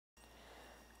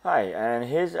Hi, and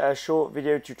here's a short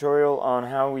video tutorial on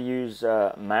how we use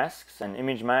masks and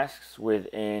image masks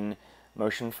within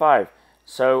Motion 5.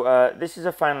 So this is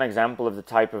a final example of the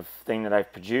type of thing that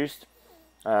I've produced.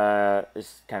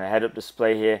 This kind of head-up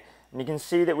display here, and you can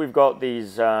see that we've got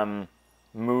these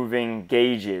moving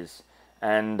gauges,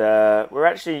 and we're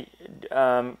actually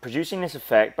producing this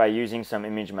effect by using some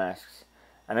image masks.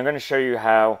 And I'm going to show you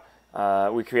how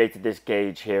we created this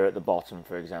gauge here at the bottom,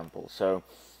 for example. So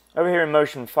over here in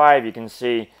Motion 5, you can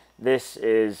see this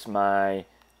is my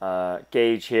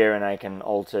gauge here, and I can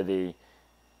alter the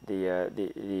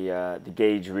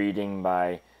gauge reading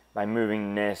by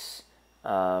moving this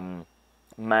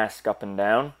mask up and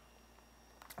down.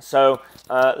 So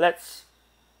let's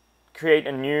create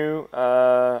a new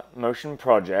motion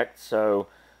project. So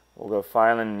we'll go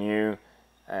File and New,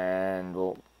 and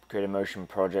we'll create a motion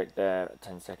project there.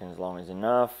 10 seconds long is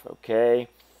enough. Okay.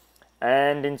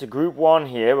 And into group 1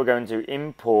 here, we're going to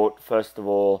import, first of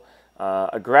all,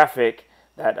 a graphic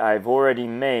that I've already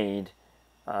made,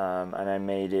 and I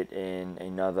made it in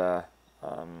another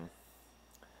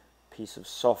piece of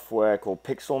software called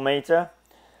Pixelmator.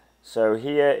 So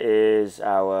here is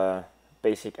our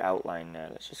basic outline there.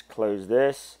 Let's just close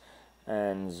this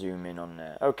and zoom in on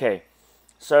there. Okay,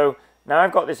 so now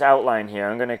I've got this outline here.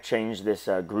 I'm going to change this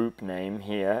group name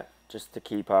here just to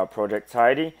keep our project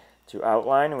tidy, to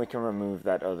outline, and we can remove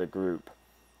that other group.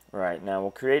 Right, now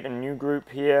we'll create a new group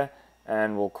here,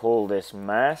 and we'll call this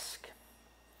mask.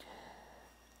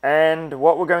 And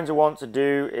what we're going to want to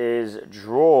do is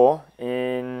draw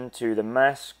into the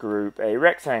mask group a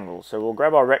rectangle. So we'll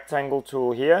grab our rectangle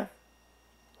tool here,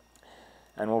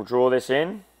 and we'll draw this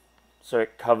in so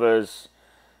it covers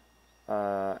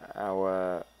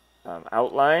our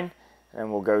outline. And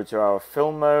we'll go to our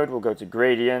fill mode, we'll go to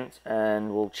gradient,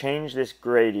 and we'll change this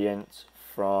gradient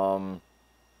from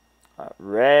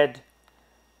red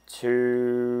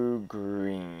to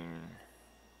green.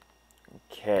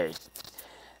 Okay,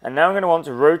 and now I'm going to want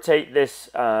to rotate this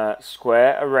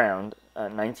square around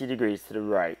 90 degrees to the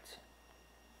right.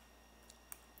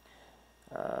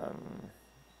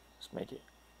 Let's make it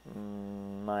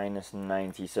minus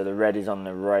 90, so the red is on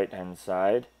the right hand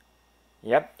side.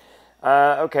 Yep.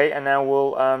 Okay, and now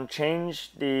we'll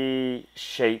change the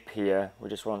shape here. We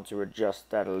just want to adjust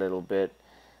that a little bit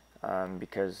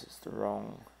because it's the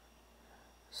wrong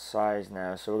size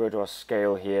now. So we'll go to our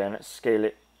scale here, and let's scale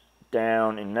it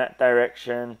down in that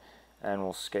direction, and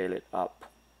we'll scale it up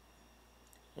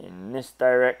in this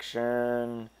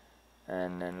direction,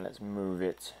 and then let's move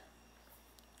it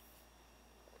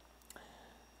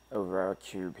over our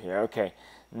cube here. Okay,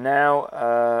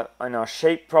 now on our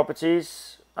shape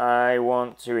properties, I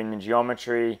want to, in the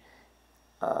geometry,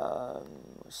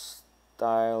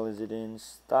 style, is it in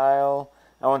style?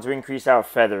 I want to increase our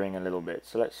feathering a little bit.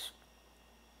 So let's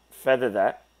feather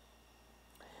that.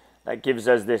 That gives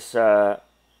us this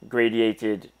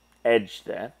gradiated edge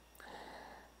there.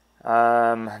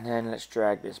 And then let's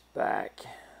drag this back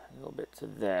a little bit to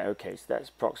there. Okay, so that's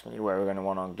approximately where we're going to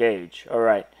want our gauge. All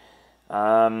right.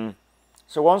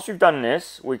 So once we've done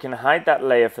this, we can hide that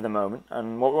layer for the moment,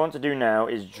 and what we want to do now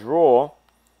is draw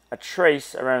a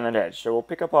trace around that edge. So we'll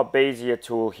pick up our Bezier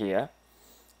tool here,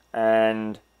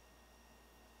 and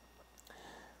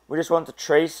we just want to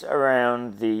trace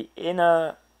around the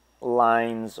inner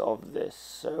lines of this.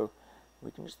 So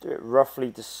we can just do it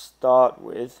roughly to start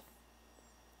with,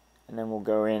 and then we'll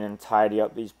go in and tidy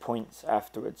up these points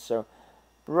afterwards. So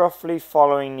roughly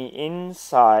following the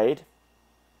inside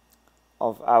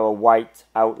of our white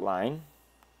outline.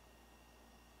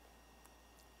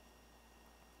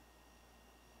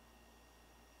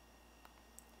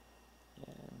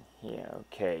 And here,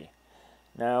 okay.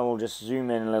 Now we'll just zoom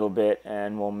in a little bit,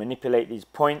 and we'll manipulate these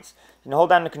points. You can hold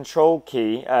down the control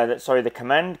key, the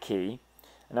command key,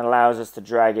 and it allows us to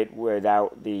drag it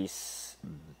without the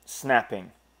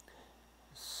snapping.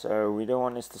 So we don't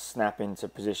want this to snap into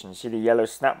position. You see the yellow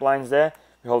snap lines there?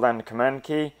 We hold down the command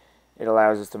key, it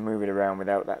allows us to move it around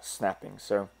without that snapping.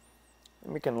 So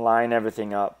we can line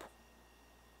everything up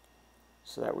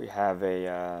so that we have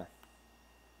a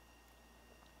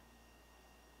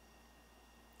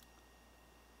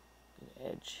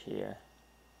edge here,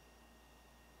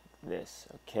 like this.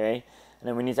 Okay, and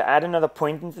then we need to add another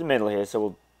point into the middle here, so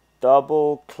we'll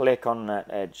double click on that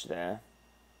edge there.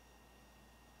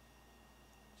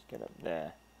 Let's get up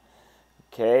there.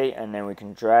 Okay, and then we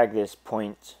can drag this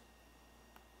point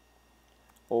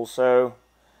also,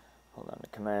 hold on the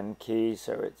command key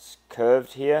so it's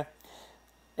curved here.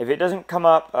 If it doesn't come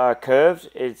up curved,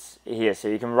 it's here. So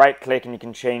you can right click and you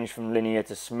can change from linear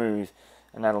to smooth,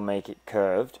 and that'll make it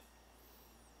curved.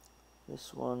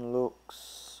 This one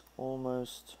looks almost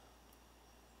almost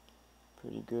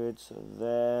pretty good. So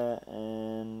there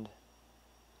and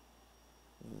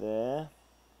there.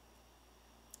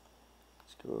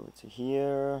 Let's go over to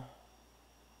here.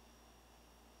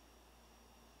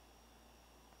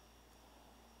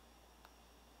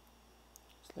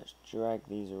 So let's drag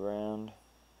these around.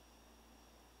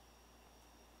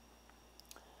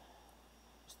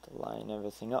 Just to line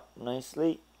everything up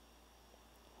nicely.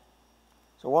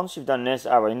 So once you've done this,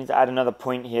 I need to add another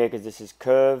point here because this is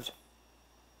curved.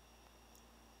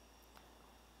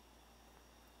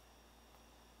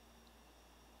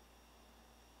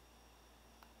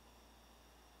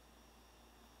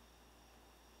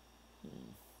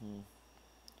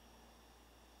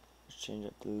 Let's change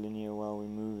up the linear while we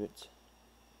move it.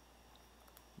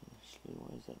 Actually,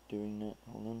 why is that doing that?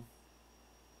 Hold on.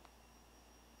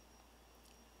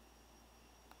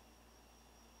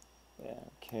 Yeah,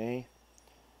 okay.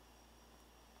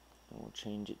 And we'll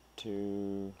change it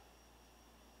to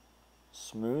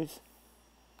smooth.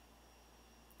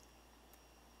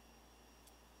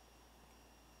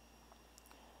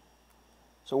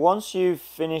 So once you've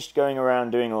finished going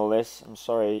around doing all this, I'm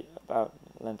sorry about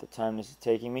the length of time this is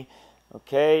taking me.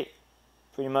 Okay,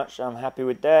 pretty much I'm happy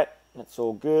with that. That's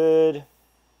all good.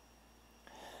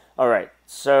 Alright,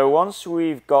 so once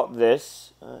we've got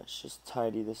this, let's just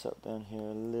tidy this up down here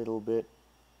a little bit.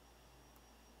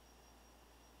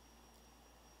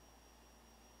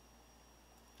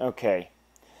 Okay,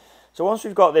 so once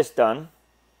we've got this done,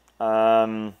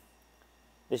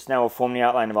 this now will form the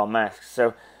outline of our mask.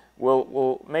 So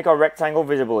we'll make our rectangle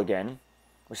visible again.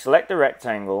 We select the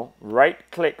rectangle, right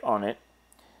click on it,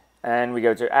 and we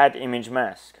go to add image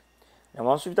mask. And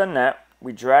once we've done that,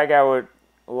 we drag our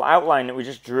outline that we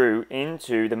just drew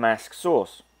into the mask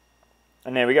source.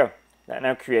 And there we go. That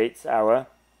now creates our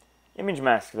image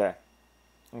mask there.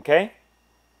 Okay?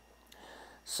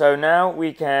 So now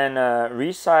we can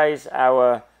resize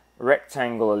our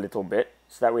rectangle a little bit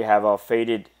so that we have our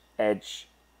faded edge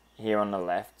here on the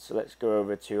left. So let's go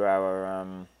over to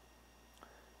our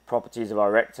properties of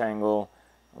our rectangle,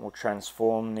 and we'll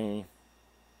transform the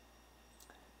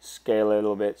scale a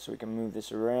little bit so we can move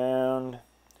this around.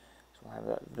 So we'll have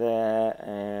that there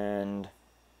and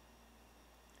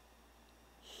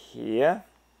here.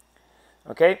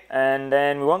 Okay, and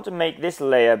then we want to make this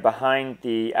layer behind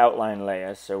the outline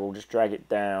layer, so we'll just drag it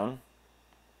down.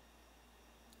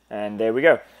 And there we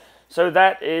go. So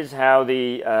that is how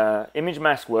the image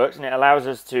mask works, and it allows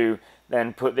us to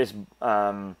then put this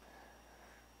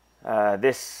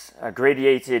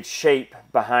gradiated shape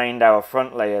behind our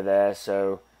front layer there.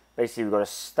 So basically we've got a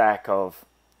stack of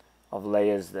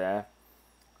layers there.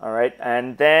 All right,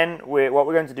 and then what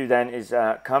we're going to do then is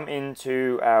come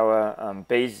into our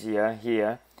Bezier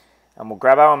here, and we'll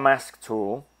grab our mask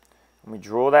tool, and we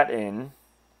draw that in,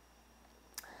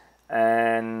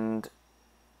 and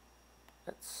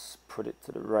let's put it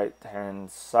to the right hand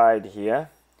side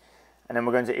here, and then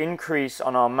we're going to increase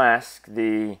on our mask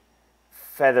the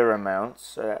feather amount,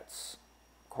 so that's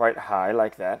quite high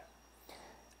like that.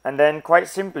 And then quite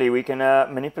simply we can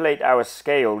manipulate our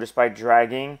scale just by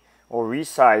dragging or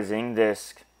resizing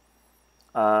this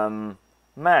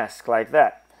mask like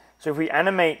that. So if we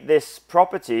animate this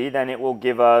property, then it will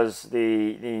give us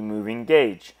the moving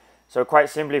gauge. So quite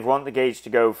simply, if we want the gauge to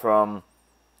go from,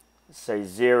 say,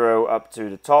 0 up to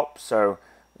the top, so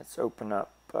let's open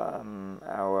up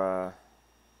our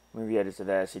movie editor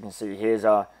there, so you can see here's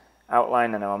our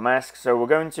outline and our mask. So we're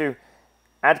going to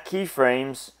add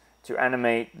keyframes to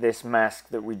animate this mask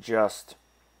that we just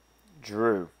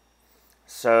drew.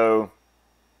 So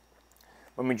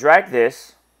when we drag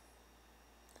this,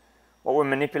 what we're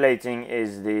manipulating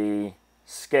is the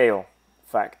scale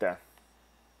factor.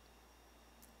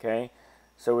 Okay,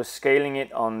 so we're scaling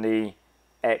it on the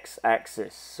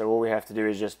x-axis. So all we have to do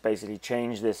is just basically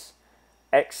change this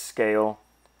x scale,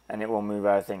 and it will move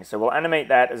our thing. So we'll animate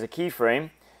that as a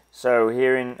keyframe. So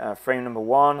here in frame number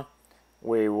 1,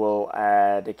 we will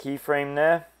add a keyframe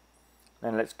there.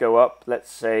 Then let's go up,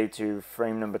 let's say, to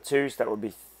frame number 2, so that would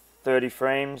be 30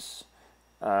 frames.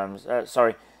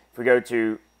 Sorry, if we go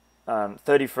to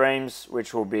 30 frames,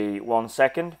 which will be 1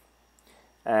 second,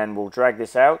 and we'll drag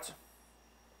this out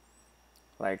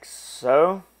like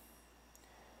so,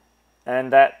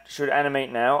 and that should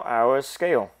animate now our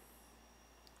scale.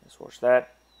 Let's watch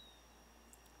that.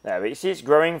 There, but you see it's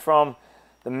growing from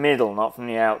the middle, not from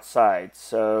the outside.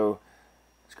 So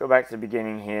let's go back to the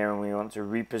beginning here, and we want to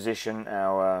reposition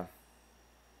our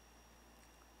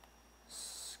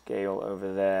scale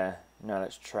over there. Now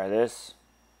let's try this,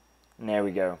 and there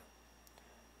we go.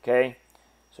 Okay,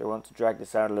 so we want to drag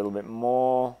this out a little bit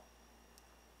more.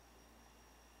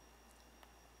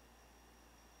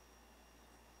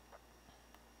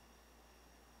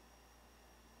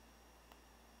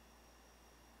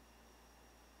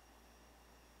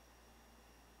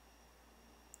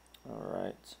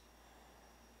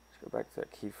 go back to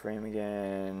that keyframe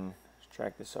again. Let's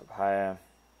drag this up higher.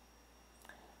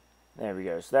 There we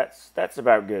go. So that's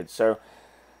about good. So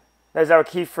there's our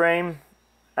keyframe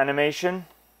animation.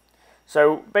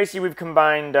 So basically we've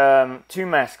combined two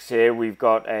masks here. We've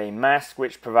got a mask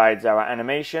which provides our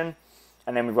animation,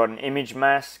 and then we've got an image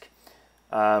mask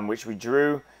which we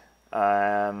drew,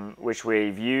 which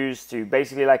we've used to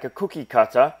basically like a cookie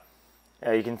cutter.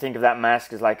 You can think of that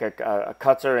mask as like a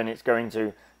cutter, and it's going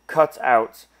to cut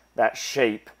out that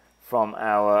shape from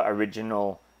our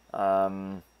original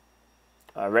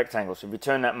rectangle. So if we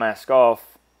turn that mask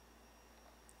off,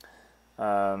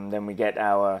 then we get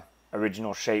our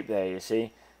original shape there, you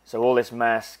see. So all this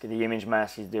mask, the image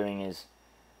mask is doing is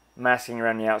masking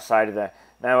around the outside of there.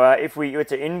 Now if we were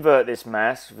to invert this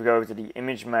mask, if we go over to the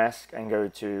image mask and go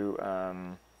to,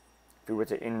 if we were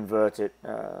to invert it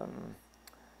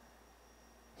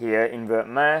here, invert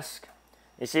mask,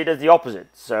 you see it does the opposite.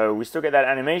 So we still get that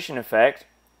animation effect,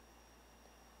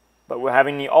 but we're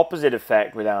having the opposite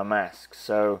effect with our mask.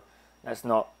 So that's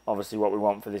not obviously what we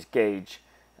want for this gauge.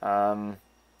 So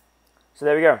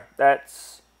there we go.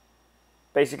 That's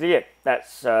basically it.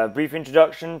 That's a brief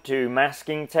introduction to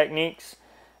masking techniques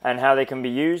and how they can be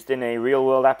used in a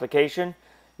real-world application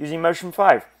using Motion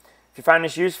 5. If you found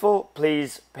this useful,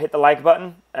 please hit the like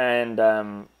button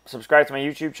and subscribe to my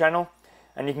YouTube channel.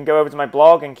 And you can go over to my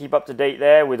blog and keep up to date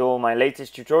there with all my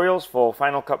latest tutorials for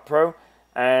Final Cut Pro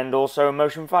and also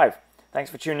Motion 5. Thanks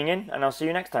for tuning in, and I'll see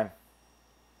you next time.